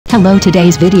Hello,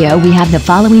 today's video we have the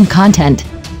following content.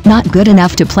 Not good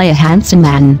enough to play a handsome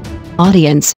man.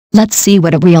 Audience, let's see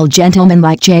what a real gentleman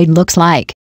like Jade looks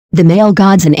like. The male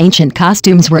gods in ancient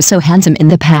costumes were so handsome in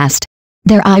the past.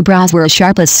 Their eyebrows were as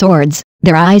sharp as swords,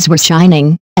 their eyes were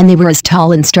shining, and they were as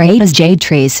tall and straight as jade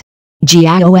trees.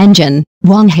 Jiao Enjin,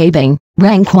 Wang Haibing,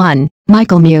 Rang Quan,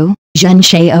 Michael Mu, Zhen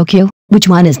Shaokyu, which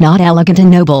one is not elegant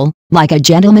and noble, like a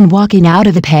gentleman walking out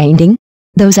of a painting?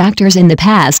 Those actors in the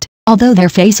past, although their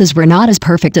faces were not as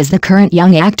perfect as the current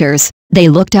young actors, they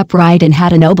looked upright and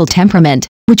had a noble temperament,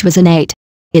 which was innate.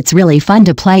 It's really fun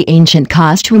to play ancient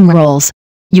costume roles.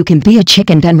 You can be a chic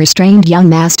and unrestrained young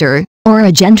master, or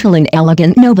a gentle and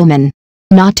elegant nobleman.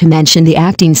 Not to mention the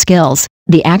acting skills,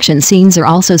 the action scenes are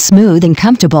also smooth and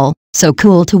comfortable, so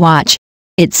cool to watch.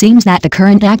 It seems that the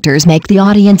current actors make the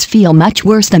audience feel much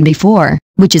worse than before,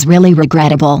 which is really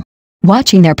regrettable.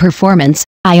 Watching their performance,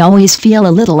 I always feel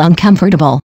a little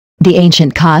uncomfortable. The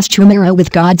ancient costume era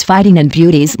with gods fighting and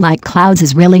beauties like clouds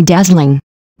is really dazzling.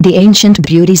 The ancient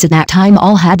beauties at that time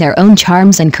all had their own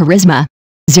charms and charisma.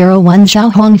 01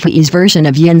 Xiao Huangfui's version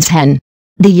of Yinzhen.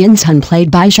 The Yinzhen played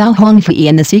by Xiao Huangfui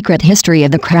in The Secret History of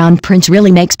the Crown Prince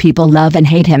really makes people love and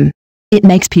hate him. It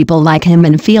makes people like him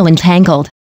and feel entangled.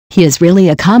 He is really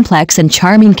a complex and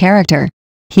charming character.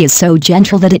 He is so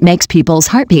gentle that it makes people's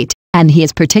heart beat, and he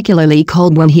is particularly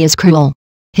cold when he is cruel.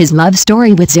 His love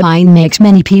story with Xiaoyin makes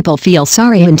many people feel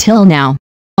sorry until now.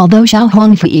 Although Xiao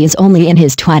Huangfui is only in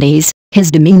his 20s,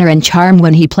 his demeanor and charm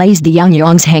when he plays the young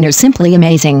Yongzheng are simply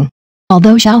amazing.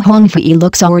 Although Xiao Huangfui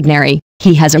looks ordinary,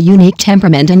 he has a unique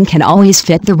temperament and can always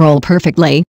fit the role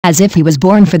perfectly, as if he was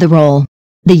born for the role.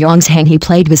 The Yongzheng he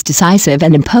played was decisive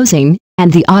and imposing,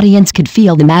 and the audience could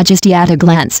feel the majesty at a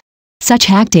glance. Such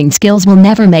acting skills will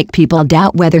never make people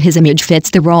doubt whether his image fits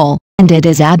the role, and it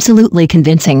is absolutely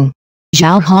convincing.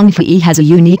 Xiao Huangfui has a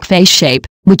unique face shape,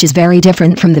 which is very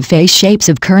different from the face shapes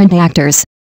of current actors.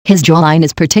 His jawline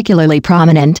is particularly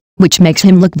prominent, which makes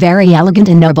him look very elegant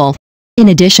and noble. In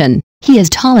addition, he is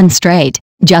tall and straight,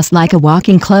 just like a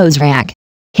walking clothes rack.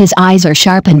 His eyes are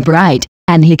sharp and bright,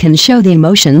 and he can show the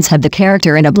emotions of the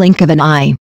character in a blink of an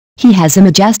eye. He has a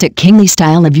majestic kingly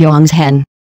style of Yongzheng.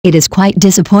 It is quite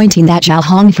disappointing that Xiao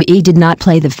Huangfui did not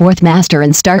play the fourth master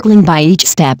and startling by each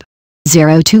step.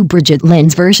 02 Brigitte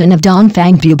Lin's version of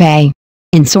Dongfang Bubei.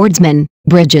 In Swordsman,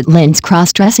 Brigitte Lin's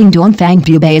cross-dressing Dongfang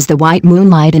Bubei is the white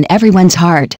moonlight in everyone's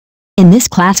heart. In this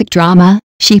classic drama,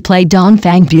 she played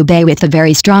Dongfang Bubei with a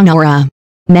very strong aura.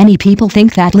 Many people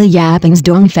think that Li Yaping's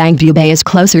Dongfang Bubei is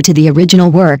closer to the original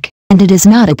work, and it is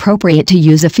not appropriate to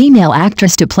use a female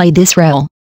actress to play this role.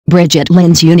 Brigitte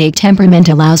Lin's unique temperament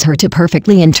allows her to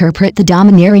perfectly interpret the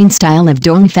domineering style of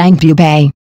Dongfang Bubei.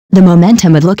 The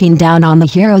momentum of looking down on the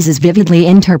heroes is vividly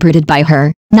interpreted by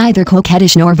her, neither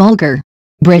coquettish nor vulgar.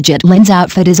 Brigitte Lin's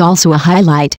outfit is also a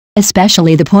highlight,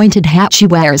 especially the pointed hat she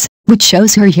wears, which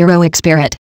shows her heroic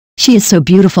spirit. She is so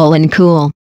beautiful and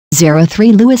cool.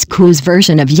 03 Louis Ku's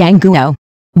version of Yang Guo.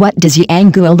 What does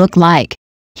Yang Guo look like?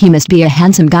 He must be a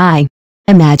handsome guy.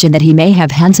 Imagine that he may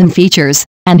have handsome features,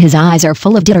 and his eyes are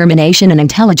full of determination and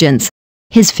intelligence.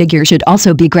 His figure should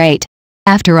also be great.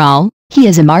 After all, he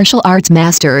is a martial arts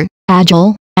master,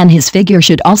 agile, and his figure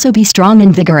should also be strong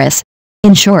and vigorous.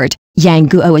 In short, Yang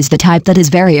Guo is the type that is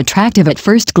very attractive at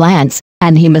first glance,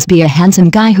 and he must be a handsome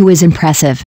guy who is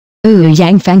impressive.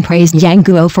 Yang Feng praised Yang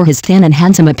Guo for his thin and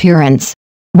handsome appearance.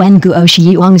 When Guo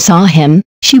Shiyuang saw him,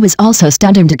 she was also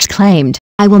stunned and exclaimed,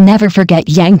 "I will never forget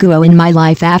Yang Guo in my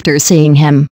life after seeing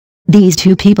him." These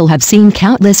two people have seen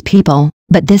countless people,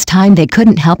 but this time they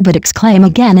couldn't help but exclaim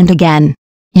again and again.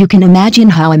 You can imagine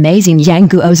how amazing Yang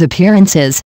Guo's appearance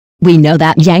is. We know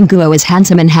that Yang Guo is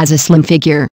handsome and has a slim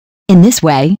figure. In this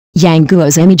way, Yang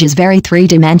Guo's image is very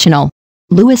three-dimensional.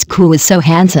 Louis Ku is so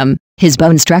handsome, his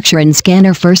bone structure and skin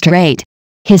are first-rate.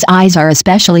 His eyes are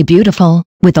especially beautiful,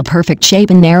 with a perfect shape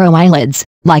and narrow eyelids,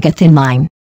 like a thin line.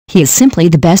 He is simply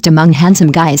the best among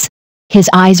handsome guys. His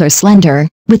eyes are slender,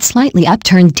 with slightly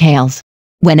upturned tails.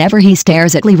 Whenever he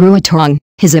stares at Li Ruotong,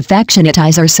 his affectionate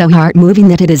eyes are so heart-moving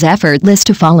that it is effortless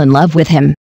to fall in love with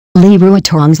him. Li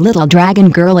Ruotong's little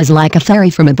dragon girl is like a fairy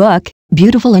from a book,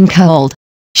 beautiful and cold.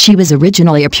 She was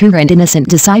originally a pure and innocent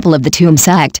disciple of the Tomb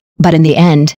sect, but in the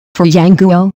end, for Yang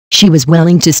Guo, she was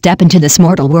willing to step into this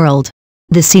mortal world.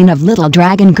 The scene of little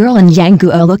dragon girl and Yang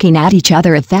Guo looking at each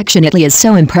other affectionately is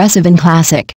so impressive and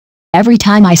classic. Every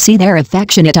time I see their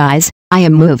affectionate eyes, I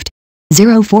am moved.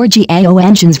 04 Jiao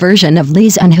Enjin's version of Li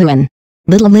Zhenhuan.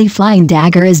 Little Li Flying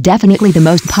Dagger is definitely the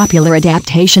most popular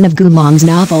adaptation of Gulong's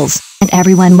novels, and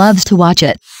everyone loves to watch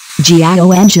it.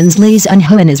 Jiao Enjin's Li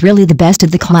Zhenhuan is really the best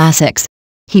of the classics.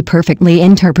 He perfectly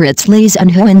interprets Li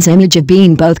Zhenhuan's image of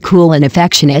being both cool and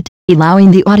affectionate,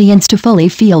 allowing the audience to fully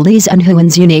feel Lee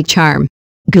Sun-hoon's unique charm.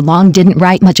 Gulong didn't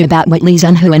write much about what Lee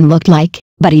Sun-hoon looked like,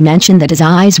 but he mentioned that his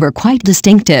eyes were quite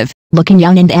distinctive, looking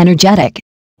young and energetic.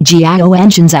 Jiao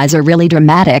Wenjin's eyes are really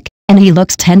dramatic, and he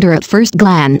looks tender at first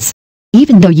glance.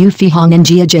 Even though Yu Fihong and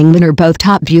Jia Jingwen are both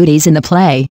top beauties in the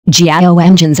play, Jiao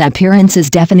Wenjin's appearance is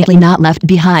definitely not left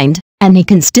behind, and he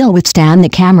can still withstand the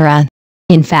camera.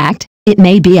 In fact, it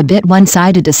may be a bit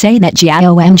one-sided to say that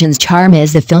Jiao Wenjin's charm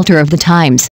is the filter of the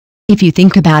times. If you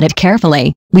think about it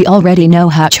carefully, we already know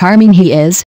how charming he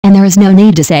is, and there is no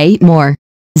need to say more.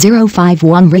 05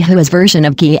 Wang Rihua's version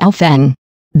of Giao Feng.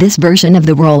 This version of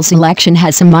the role selection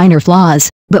has some minor flaws,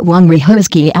 but Wang Rihua's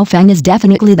Giao Feng is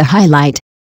definitely the highlight.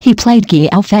 He played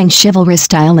Giao Feng's chivalrous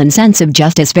style and sense of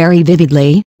justice very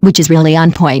vividly, which is really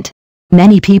on point.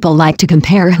 Many people like to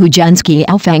compare Hu Jun's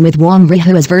Giao Feng with Wang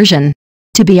Rihua's version.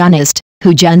 To be honest,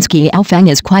 Hu Jun's Giao Feng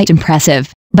is quite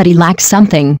impressive, but he lacks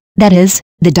something, that is,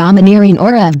 the domineering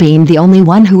aura of being the only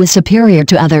one who is superior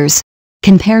to others.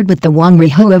 Compared with the Wang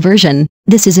Rihua version,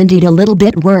 this is indeed a little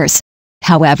bit worse.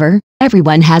 However,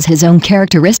 everyone has his own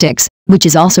characteristics, which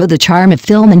is also the charm of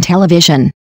film and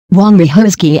television. Wang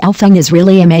Rihua's Giao Feng is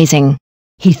really amazing.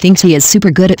 He thinks he is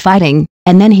super good at fighting,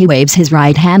 and then he waves his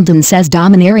right hand and says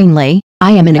domineeringly,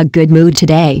 "I am in a good mood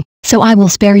today, so I will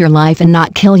spare your life and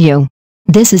not kill you."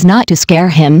 This is not to scare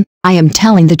him, I am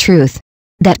telling the truth.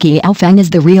 That Giao Feng is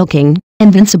the real king,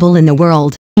 invincible in the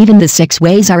world, even the Six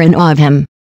Ways are in awe of him.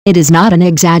 It is not an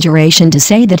exaggeration to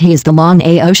say that he is the Long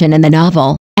Ocean in the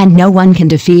novel, and no one can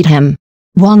defeat him.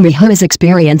 Wang Rihua's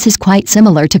experience is quite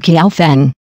similar to Giao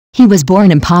Feng. He was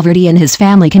born in poverty and his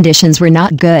family conditions were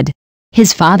not good.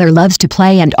 His father loves to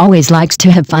play and always likes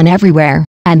to have fun everywhere,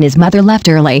 and his mother left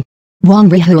early. Wang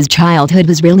Rihua's childhood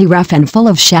was really rough and full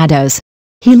of shadows.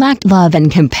 He lacked love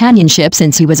and companionship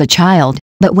since he was a child,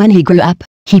 but when he grew up,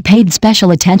 he paid special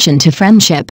attention to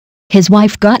friendship. His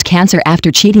wife got cancer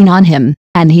after cheating on him,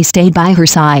 and he stayed by her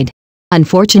side.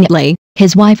 Unfortunately,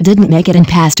 his wife didn't make it and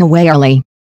passed away early.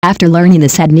 After learning the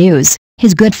sad news,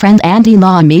 his good friend Andy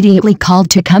Lau immediately called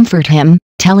to comfort him,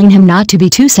 telling him not to be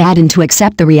too sad and to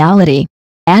accept the reality.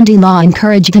 Andy Lau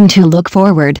encouraged him to look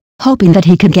forward, hoping that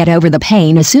he could get over the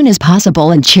pain as soon as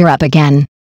possible and cheer up again.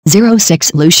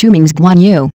 06 Lu Shuming's Guan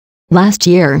Yu. Last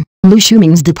year, Lu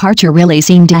Shuming's departure really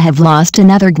seemed to have lost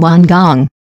another Guangdong.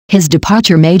 His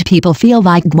departure made people feel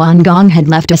like Guangdong had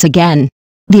left us again.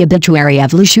 The obituary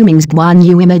of Lu Shuming's Guan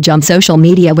Yu image on social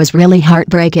media was really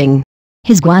heartbreaking.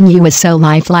 His Guan Yu was so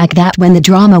lifelike that when the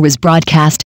drama was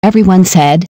broadcast, everyone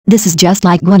said, "This is just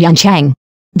like Guan Yancheng."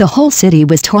 The whole city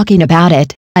was talking about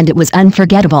it, and it was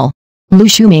unforgettable. Lu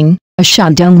Shuming, a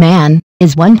Shandong man,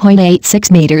 is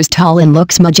 1.86 meters tall and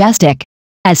looks majestic.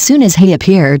 As soon as he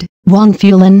appeared, Wang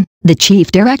Fulan, the chief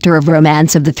director of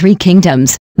Romance of the Three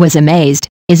Kingdoms, was amazed.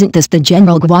 "Isn't this the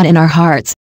General Guan in our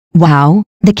hearts? Wow,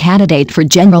 the candidate for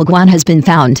General Guan has been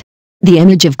found." The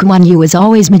image of Guan Yu is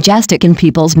always majestic in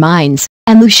people's minds,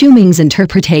 and Lu Shuming's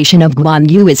interpretation of Guan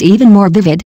Yu is even more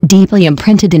vivid, deeply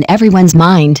imprinted in everyone's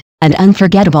mind, and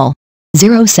unforgettable.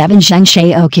 07 Zhang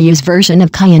Shaoqiu's version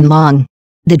of Qianlong.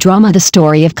 The drama The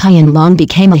Story of Qianlong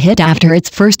became a hit after its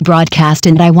first broadcast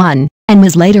in Taiwan, and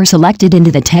was later selected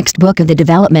into the textbook of the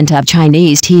development of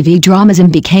Chinese TV dramas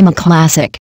and became a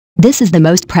classic. This is the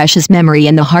most precious memory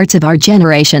in the hearts of our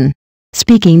generation.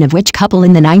 Speaking of which couple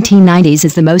in the 1990s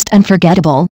is the most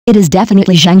unforgettable, it is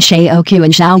definitely Zhang Shaoqiu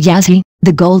and Zhao Yazi,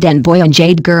 the golden boy and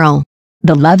jade girl.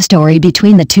 The love story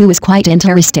between the two is quite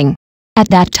interesting. At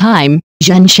that time,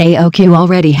 Zhang Shaoqiu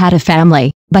already had a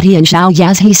family, but he and Zhao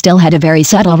Yazi still had a very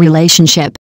subtle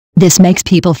relationship. This makes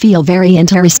people feel very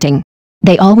interesting.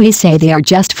 They always say they are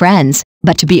just friends,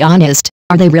 but to be honest,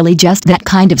 are they really just that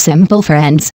kind of simple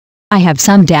friends? I have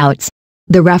some doubts.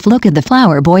 The rough look of the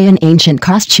flower boy in ancient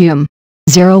costume.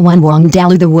 01 Wang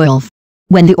Dalu the wolf.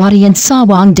 When the audience saw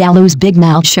Wang Dalu's big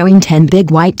mouth showing 10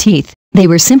 big white teeth, they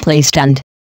were simply stunned.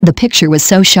 The picture was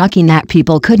so shocking that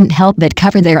people couldn't help but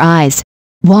cover their eyes.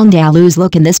 Wang Dalu's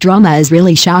look in this drama is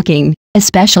really shocking,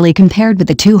 especially compared with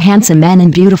the two handsome men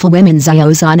and beautiful women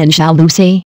Xiao Zhan and Zhao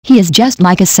Lusi. He is just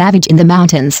like a savage in the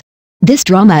mountains. This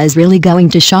drama is really going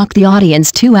to shock the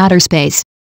audience to outer space.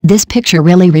 This picture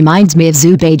really reminds me of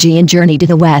Zhu Beiji in Journey to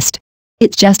the West.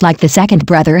 It's just like the second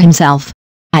brother himself.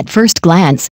 At first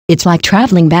glance, it's like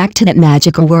traveling back to that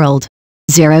magical world.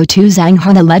 02 Zhang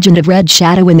He, the legend of Red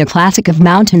Shadow in the classic of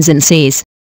Mountains and Seas.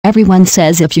 Everyone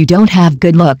says if you don't have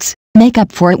good looks, make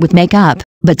up for it with makeup,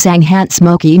 but Zhang He's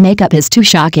smoky makeup is too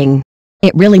shocking.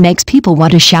 It really makes people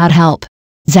want to shout help.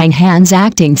 Zhang He's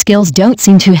acting skills don't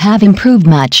seem to have improved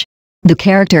much. The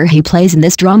character he plays in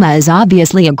this drama is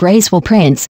obviously a graceful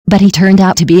prince, but he turned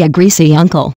out to be a greasy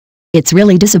uncle. It's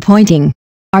really disappointing.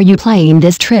 Are you playing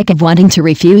this trick of wanting to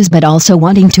refuse but also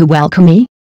wanting to welcome me?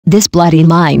 This bloody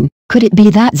line, could it be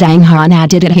that Zhang Han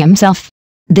did it himself?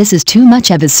 This is too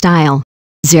much of his style.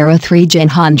 03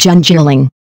 Jinhan Junjiling.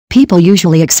 People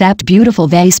usually accept beautiful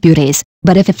vase beauties,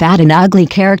 but if a fat and ugly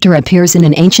character appears in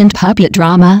an ancient puppet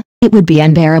drama, it would be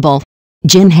unbearable.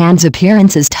 Jin Han's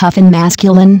appearance is tough and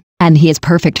masculine, and he is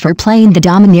perfect for playing the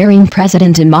domineering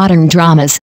president in modern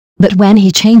dramas. But when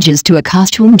he changes to a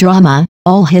costume drama,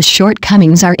 all his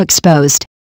shortcomings are exposed.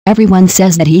 Everyone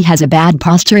says that he has a bad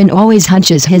posture and always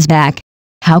hunches his back.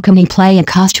 How can he play a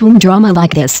costume drama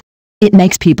like this? It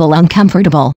makes people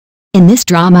uncomfortable. In this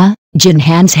drama, Jin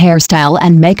Han's hairstyle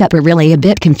and makeup are really a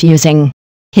bit confusing.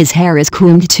 His hair is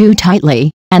combed too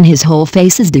tightly, and his whole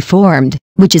face is deformed,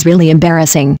 which is really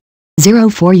embarrassing.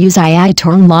 04 Yuzai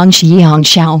Torn Long Xiang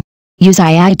Xiao.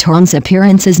 Yuzai Torn's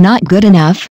appearance is not good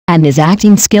enough, and his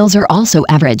acting skills are also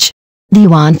average. The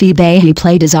Yuan Fi Bei he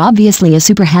played is obviously a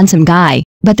super handsome guy,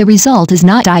 but the result is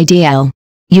not ideal.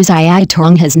 Yuzai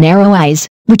Torn has narrow eyes,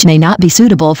 which may not be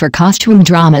suitable for costume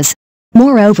dramas.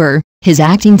 Moreover, his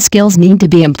acting skills need to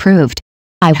be improved.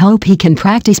 I hope he can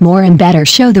practice more and better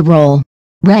show the role.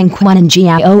 Rank 1 and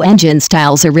Jiao Engine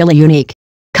styles are really unique.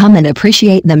 Come and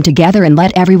appreciate them together and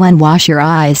let everyone wash your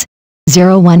eyes.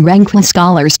 01 Rank 1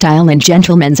 Scholar Style and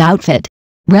Gentleman's Outfit.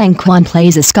 Rank 1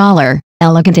 plays a scholar,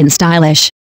 elegant and stylish.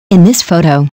 In this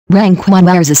photo, Rank 1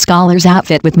 wears a scholar's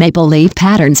outfit with maple leaf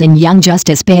patterns in Young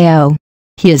Justice Bao.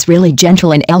 He is really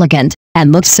gentle and elegant,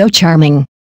 and looks so charming.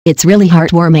 It's really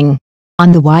heartwarming.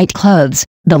 On the white clothes,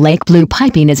 the lake blue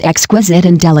piping is exquisite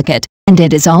and delicate, and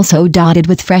it is also dotted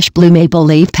with fresh blue maple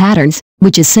leaf patterns,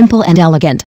 which is simple and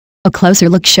elegant. A closer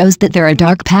look shows that there are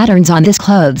dark patterns on this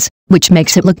clothes, which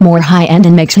makes it look more high-end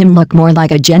and makes him look more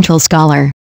like a gentle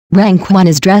scholar. Rank 1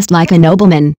 is dressed like a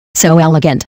nobleman, so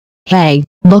elegant. Hey,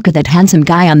 look at that handsome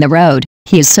guy on the road,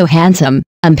 he is so handsome,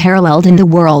 unparalleled in the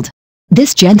world.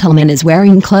 This gentleman is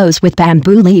wearing clothes with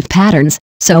bamboo leaf patterns,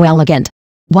 so elegant.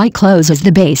 White clothes as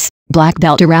the base, black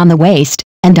belt around the waist,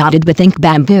 and dotted with ink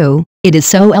bamboo, it is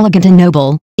so elegant and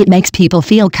noble, it makes people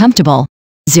feel comfortable.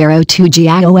 02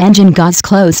 Jiao Engine Gauze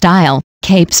Clothes Style,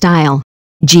 Cape Style.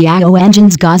 Jiao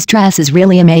Engine's gauze dress is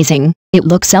really amazing, it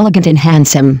looks elegant and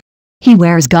handsome. He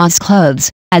wears gauze clothes,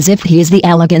 as if he is the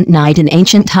elegant knight in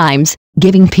ancient times,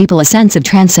 giving people a sense of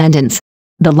transcendence.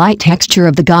 The light texture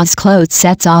of the gauze clothes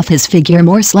sets off his figure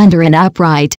more slender and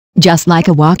upright, just like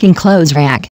a walking clothes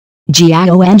rack.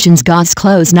 Jiao Engine's gauze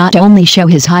clothes not only show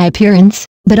his high appearance,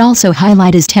 but also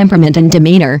highlight his temperament and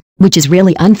demeanor, which is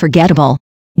really unforgettable.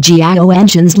 Jiao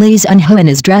Engine's Li Zhenhuan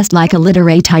is dressed like a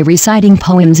literate reciting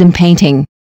poems and painting.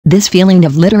 This feeling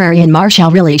of literary and martial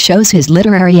really shows his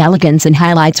literary elegance and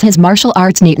highlights his martial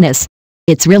arts neatness.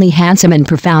 It's really handsome and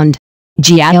profound.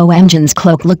 Jiao Engine's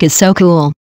cloak look is so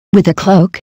cool. With a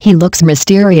cloak, he looks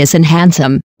mysterious and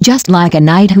handsome, just like a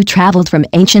knight who traveled from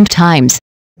ancient times.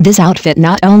 This outfit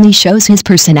not only shows his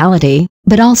personality,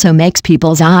 but also makes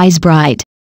people's eyes bright.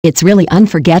 It's really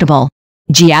unforgettable.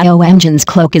 Jiao Engine's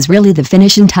cloak is really the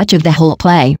finishing touch of the whole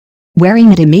play.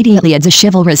 Wearing it immediately adds a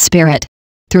chivalrous spirit.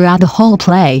 Throughout the whole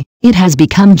play, it has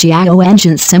become Jiao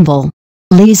Engine's symbol.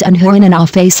 Li Zhenhuan and Ah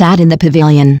Fei sat in the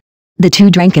pavilion. The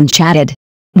two drank and chatted.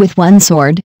 With one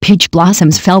sword, peach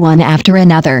blossoms fell one after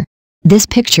another. This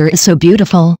picture is so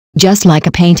beautiful, just like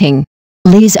a painting.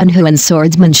 Li Zhenhuan's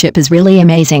swordsmanship is really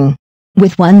amazing.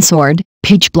 With one sword,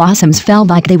 peach blossoms fell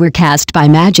like they were cast by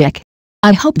magic.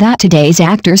 I hope that today's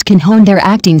actors can hone their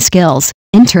acting skills,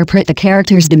 interpret the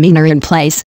character's demeanor and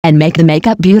place, and make the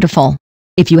makeup beautiful.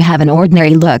 If you have an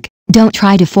ordinary look, don't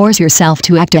try to force yourself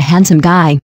to act a handsome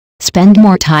guy. Spend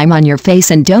more time on your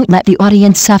face and don't let the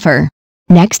audience suffer.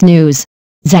 Next news.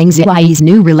 Zhang Ziyi's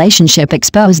new relationship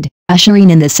exposed,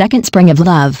 ushering in the second spring of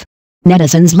love.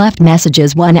 Netizens left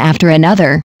messages one after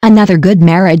another good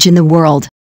marriage in the world.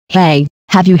 Hey,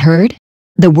 have you heard?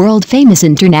 The world-famous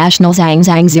international Zhang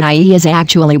Ziyi is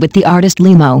actually with the artist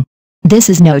Limo. This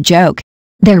is no joke.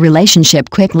 Their relationship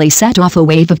quickly set off a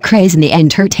wave of craze in the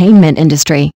entertainment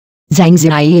industry. Zhang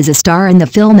Ziyi is a star in the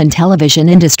film and television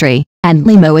industry, and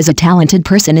Limo is a talented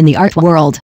person in the art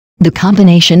world. The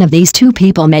combination of these two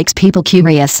people makes people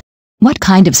curious. What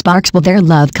kind of sparks will their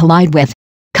love collide with?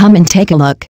 Come and take a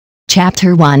look.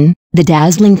 Chapter 1, The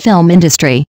Dazzling Film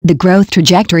Industry, The Growth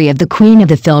Trajectory of the Queen of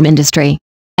the Film Industry.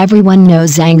 Everyone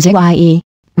knows Zhang Ziyi,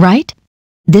 right?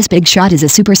 This big shot is a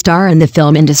superstar in the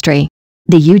film industry.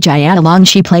 The Yu Jialong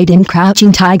she played in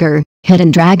Crouching Tiger,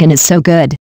 Hidden Dragon is so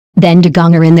good. Then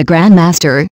Dagonger in The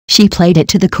Grandmaster, she played it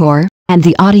to the core, and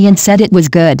the audience said it was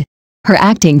good. Her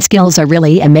acting skills are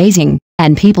really amazing,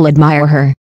 and people admire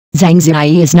her. Zhang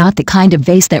Ziyi is not the kind of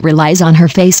vase that relies on her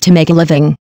face to make a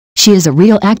living. She is a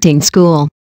real acting school.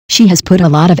 She has put a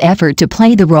lot of effort to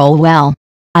play the role well.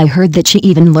 I heard that she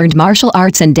even learned martial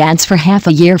arts and dance for half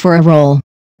a year for a role.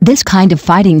 This kind of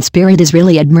fighting spirit is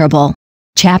really admirable.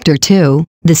 Chapter 2,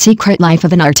 The Secret Life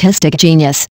of an Artistic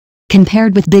Genius.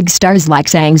 Compared with big stars like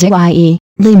Zhang Ziyi,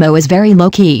 Li Mo is very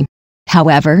low-key.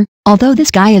 However, although this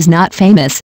guy is not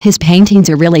famous, his paintings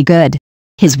are really good.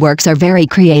 His works are very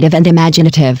creative and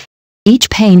imaginative. Each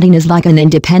painting is like an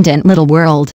independent little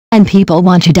world, and people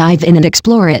want to dive in and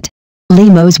explore it. Li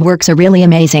Mo's works are really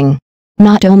amazing.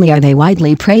 Not only are they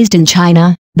widely praised in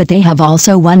China, but they have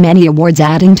also won many awards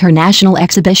at international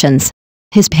exhibitions.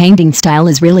 His painting style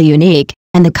is really unique,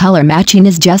 and the color matching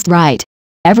is just right.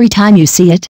 Every time you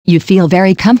see it, you feel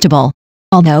very comfortable.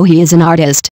 Although he is an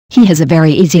artist, he has a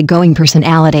very easygoing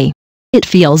personality. It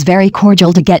feels very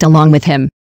cordial to get along with him.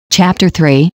 Chapter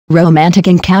 3, Romantic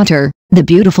Encounter, The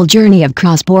Beautiful Journey of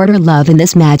Cross-Border Love. In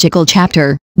this magical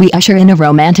chapter, we usher in a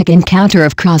romantic encounter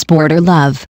of cross-border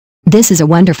love. This is a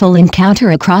wonderful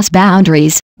encounter across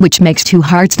boundaries, which makes two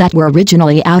hearts that were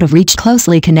originally out of reach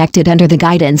closely connected under the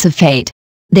guidance of fate.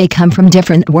 They come from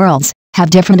different worlds, have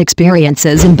different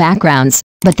experiences and backgrounds,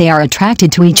 but they are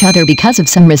attracted to each other because of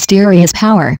some mysterious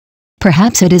power.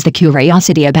 Perhaps it is the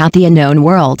curiosity about the unknown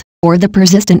world, or the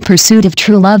persistent pursuit of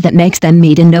true love that makes them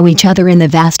meet and know each other in the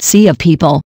vast sea of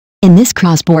people. In this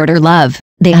cross-border love,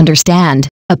 they understand,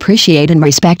 appreciate and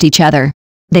respect each other.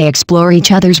 They explore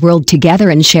each other's world together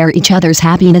and share each other's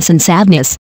happiness and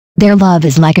sadness. Their love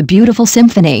is like a beautiful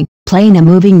symphony, playing a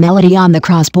moving melody on the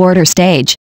cross-border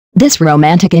stage. This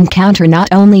romantic encounter not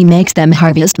only makes them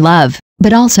harvest love,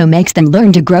 but also makes them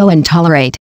learn to grow and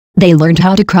tolerate. They learned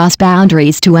how to cross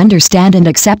boundaries to understand and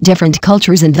accept different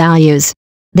cultures and values.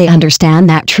 They understand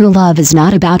that true love is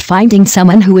not about finding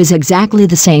someone who is exactly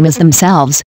the same as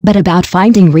themselves, but about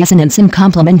finding resonance and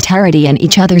complementarity in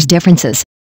each other's differences.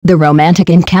 The romantic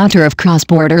encounter of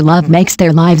cross-border love makes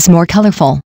their lives more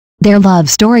colorful. Their love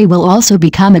story will also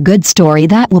become a good story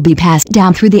that will be passed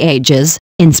down through the ages,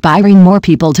 inspiring more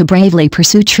people to bravely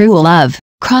pursue true love,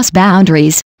 cross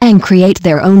boundaries, and create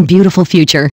their own beautiful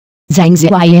future. Zhang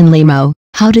Ziyi and Li Mo,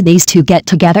 how did these two get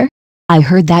together? I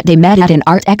heard that they met at an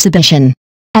art exhibition.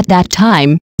 At that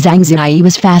time, Zhang Ziyi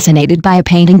was fascinated by a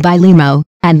painting by Li Mo,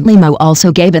 and Li Mo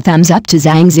also gave a thumbs up to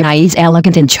Zhang Ziyi's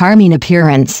elegant and charming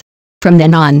appearance. From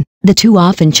then on, the two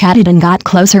often chatted and got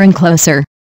closer and closer.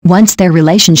 Once their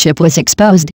relationship was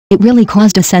exposed, it really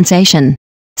caused a sensation.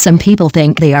 Some people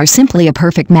think they are simply a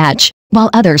perfect match, while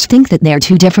others think that they're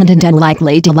too different and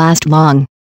unlikely to last long.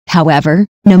 However,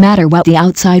 no matter what the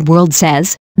outside world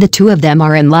says, the two of them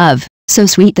are in love, so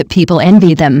sweet that people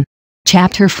envy them.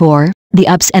 Chapter 4, The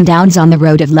Ups and Downs on the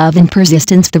Road of Love and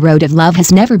Persistence. The road of love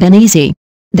has never been easy.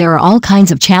 There are all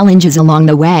kinds of challenges along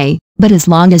the way, but as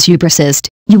long as you persist,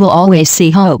 you will always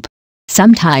see hope.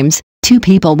 Sometimes, two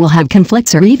people will have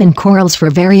conflicts or even quarrels for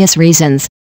various reasons.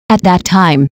 At that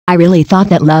time, I really thought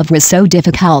that love was so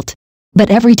difficult. But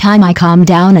every time I calm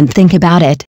down and think about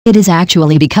it, it is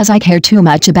actually because I care too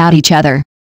much about each other.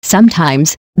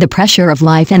 Sometimes, the pressure of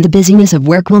life and the busyness of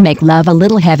work will make love a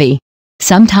little heavy.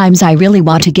 Sometimes I really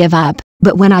want to give up,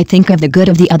 but when I think of the good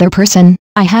of the other person,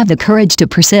 I have the courage to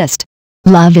persist.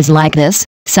 Love is like this,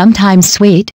 sometimes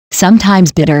sweet,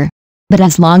 sometimes bitter. But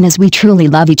as long as we truly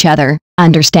love each other,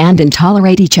 understand and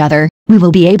tolerate each other, we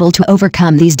will be able to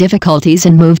overcome these difficulties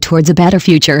and move towards a better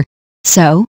future.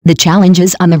 So, the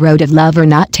challenges on the road of love are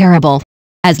not terrible.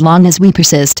 As long as we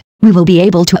persist, we will be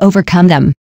able to overcome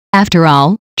them. After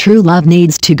all, true love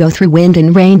needs to go through wind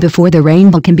and rain before the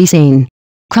rainbow can be seen.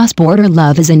 Cross-border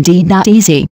love is indeed not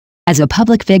easy. As a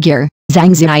public figure,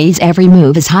 Zhang Ziyi's every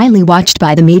move is highly watched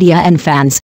by the media and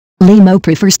fans. Li Mo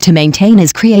prefers to maintain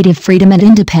his creative freedom and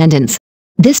independence.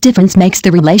 This difference makes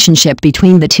the relationship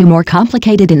between the two more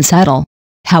complicated and subtle.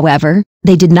 However,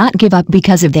 they did not give up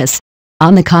because of this.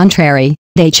 On the contrary,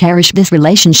 they cherish this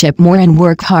relationship more and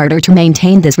work harder to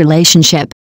maintain this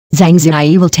relationship. Zhang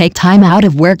Ziyi will take time out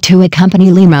of work to accompany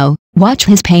Li Mo, watch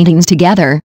his paintings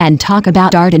together, and talk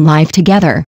about art and life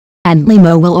together. And Li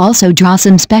Mo will also draw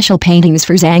some special paintings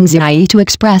for Zhang Ziyi to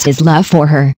express his love for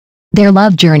her. Their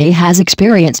love journey has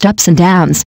experienced ups and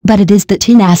downs, but it is the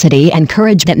tenacity and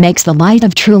courage that makes the light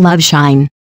of true love shine.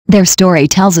 Their story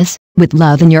tells us, with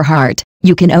love in your heart,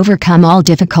 you can overcome all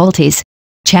difficulties.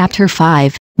 Chapter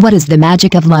 5, What is the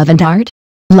magic of love and art?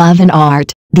 Love and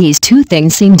art, these two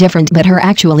things seem different but are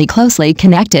actually closely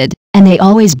connected, and they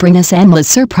always bring us endless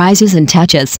surprises and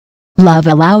touches. Love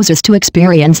allows us to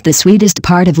experience the sweetest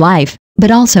part of life,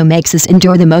 but also makes us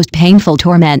endure the most painful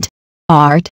torment.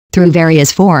 Art, through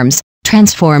various forms,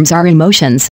 transforms our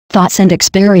emotions, thoughts and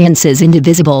experiences into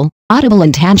visible, audible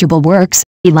and tangible works,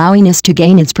 allowing us to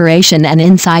gain inspiration and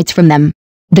insights from them.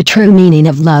 The true meaning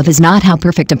of love is not how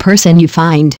perfect a person you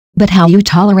find, but how you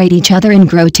tolerate each other and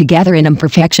grow together in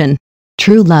imperfection.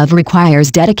 True love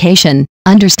requires dedication,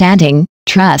 understanding,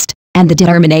 trust, and the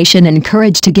determination and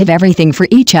courage to give everything for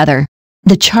each other.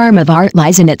 The charm of art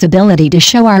lies in its ability to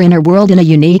show our inner world in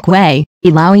a unique way,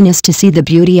 allowing us to see the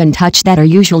beauty and touch that are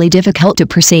usually difficult to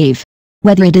perceive.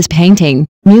 Whether it is painting,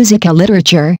 music or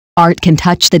literature, art can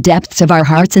touch the depths of our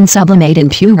hearts and sublimate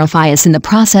and purify us in the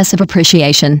process of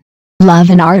appreciation.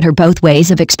 Love and art are both ways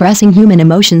of expressing human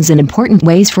emotions and important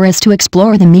ways for us to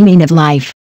explore the meaning of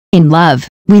life. In love,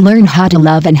 we learn how to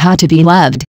love and how to be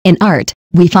loved. In art,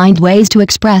 we find ways to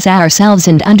express ourselves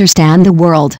and understand the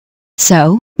world.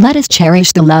 So, let us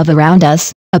cherish the love around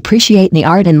us, appreciate the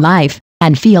art in life,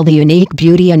 and feel the unique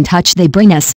beauty and touch they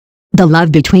bring us. The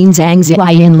love between Zhang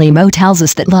Ziyi and Li Mo tells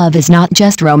us that love is not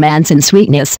just romance and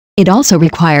sweetness, it also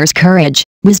requires courage,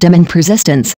 wisdom and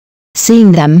persistence.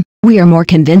 Seeing them, we are more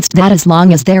convinced that as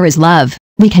long as there is love,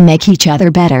 we can make each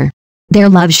other better. Their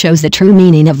love shows the true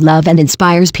meaning of love and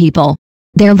inspires people.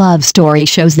 Their love story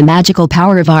shows the magical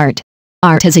power of art.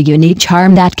 Art has a unique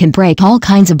charm that can break all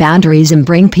kinds of boundaries and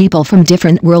bring people from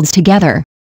different worlds together.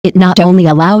 It not only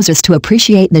allows us to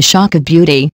appreciate the shock of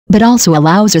beauty, but also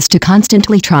allows us to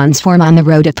constantly transform on the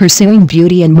road of pursuing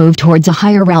beauty and move towards a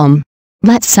higher realm.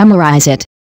 Let's summarize it.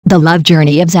 The love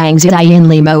journey of Zhang Ziyi and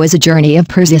Li Mo is a journey of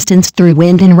persistence through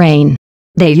wind and rain.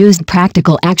 They used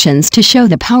practical actions to show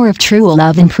the power of true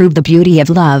love and prove the beauty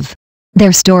of love.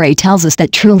 Their story tells us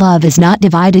that true love is not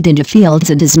divided into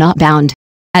fields and is not bound.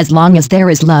 As long as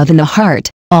there is love in the heart,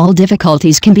 all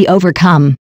difficulties can be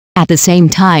overcome. At the same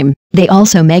time, they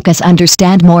also make us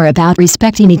understand more about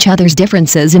respecting each other's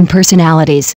differences and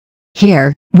personalities.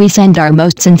 Here, we send our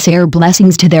most sincere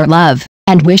blessings to their love,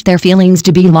 and wish their feelings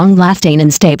to be long-lasting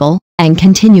and stable, and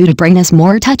continue to bring us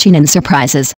more touching and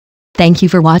surprises. Thank you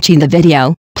for watching the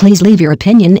video. Please leave your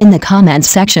opinion in the comments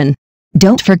section.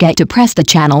 Don't forget to press the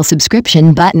channel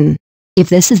subscription button. If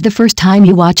this is the first time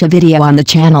you watch a video on the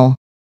channel,